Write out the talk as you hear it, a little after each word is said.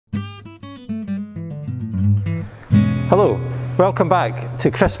Hello, welcome back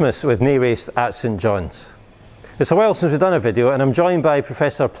to Christmas with Nae Waste at St John's. It's a while since we've done a video and I'm joined by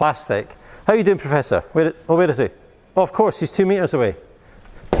Professor Plastic. How are you doing, Professor? Where is he? Oh, of course, he's 2 meters away.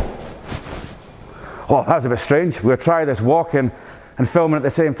 Oh, that was a bit strange. We'll try this walking and filming at the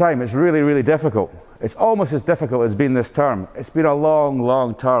same time. It's really, really difficult. It's almost as difficult as it's been this term. It's been a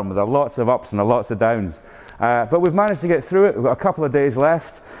long term with lots of ups and lots of downs. But we've managed to get through it. We've got a couple of days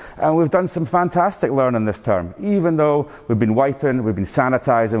left and we've done some fantastic learning this term. Even though we've been wiping, we've been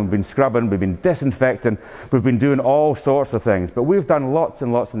sanitizing, we've been scrubbing, we've been disinfecting, we've been doing all sorts of things. But we've done lots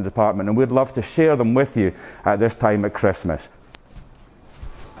and lots in the department and we'd love to share them with you at this time at Christmas.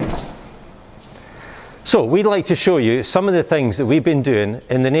 So we'd like to show you some of the things that we've been doing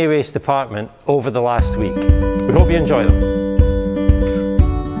in the Nae Waste department over the last week. We hope you enjoy them.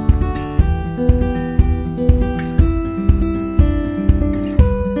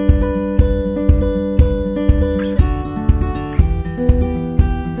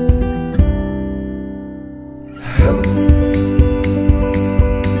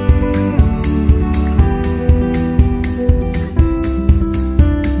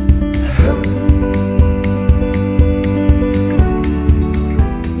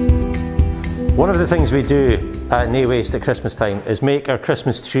 One of the things we do at Nae Waste at Christmas time is make our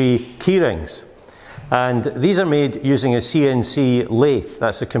Christmas tree key rings. And these are made using a CNC lathe.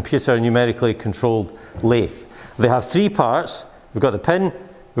 That's a computer numerically controlled lathe. They have 3 parts. We've got the pin,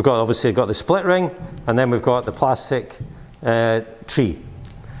 we've got obviously got the split ring, and then we've got the plastic tree.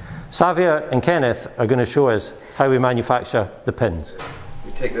 Xavier and Kenneth are going to show us how we manufacture the pins.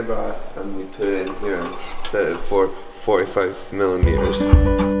 We take the brass and we put it in here and set it for 45 millimeters.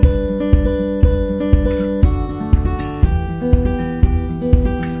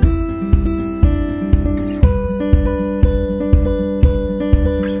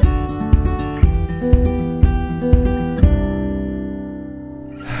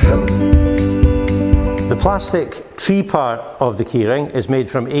 The plastic tree part of the keyring is made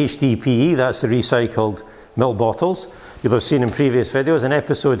from HDPE, that's the recycled milk bottles. You'll have seen in previous videos. In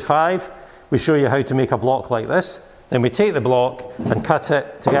episode 5, we show you how to make a block like this. Then we take the block and cut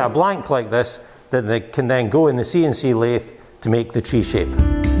it to get a blank like this that they can then go in the CNC lathe to make the tree shape.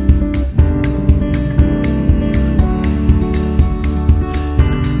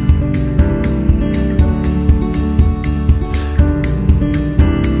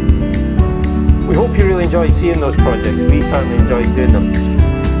 We hope you really enjoyed seeing those projects. We certainly enjoyed doing them.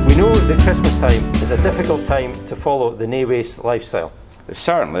 We know that Christmas time is a difficult time to follow the Nae Waste lifestyle. It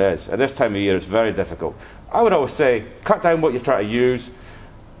certainly is. At this time of year it's very difficult. I would always say, cut down what you try to use,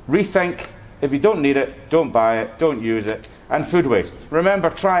 rethink. If you don't need it, don't buy it, don't use it. And food waste. Remember,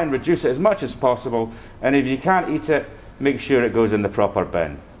 try and reduce it as much as possible, and if you can't eat it, make sure it goes in the proper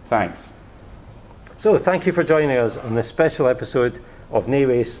bin. Thanks. So thank you for joining us on this special episode of Nae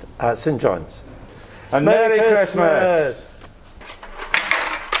Waste at St John's. And Merry Christmas!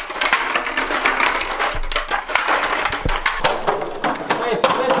 Hey,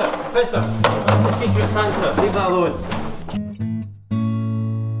 Professor, that's the secret Santa. Leave that alone.